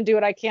 I'm just going to do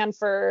what I can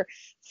for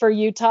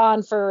Utah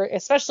and for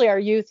especially our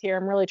youth here.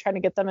 I'm really trying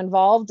to get them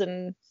involved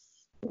and,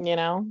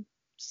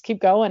 just keep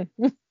going.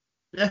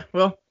 Yeah,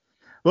 well,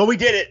 we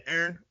did it,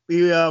 Erin.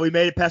 We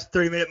made it past the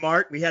 30-minute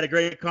mark. We had a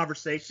great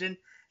conversation,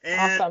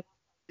 and Awesome.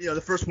 The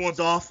first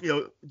one's off,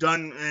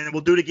 done, and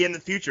we'll do it again in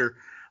the future.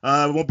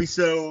 It won't be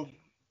so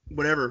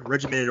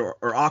regimented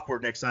or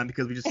awkward next time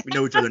because we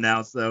know each other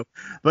now. So,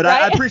 but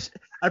right?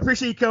 I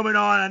appreciate you coming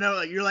on. I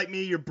know you're like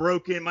me. You're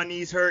broken. My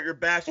knees hurt. Your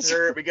back's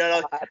hurt. We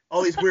got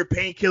all these weird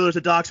painkillers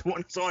the docs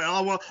want. So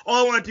all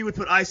I want to do is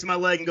put ice in my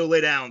leg and go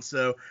lay down.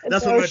 So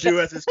that's what I'm gonna do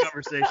after this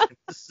conversation.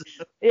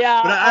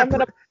 Yeah,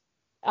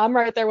 I'm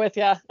right there with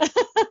you. All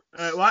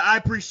right, well, I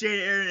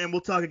appreciate it, Erin, and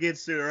we'll talk again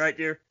soon. All right,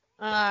 dear.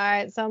 All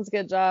right, sounds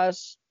good,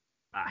 Josh.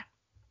 Bye.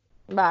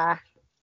 Bye.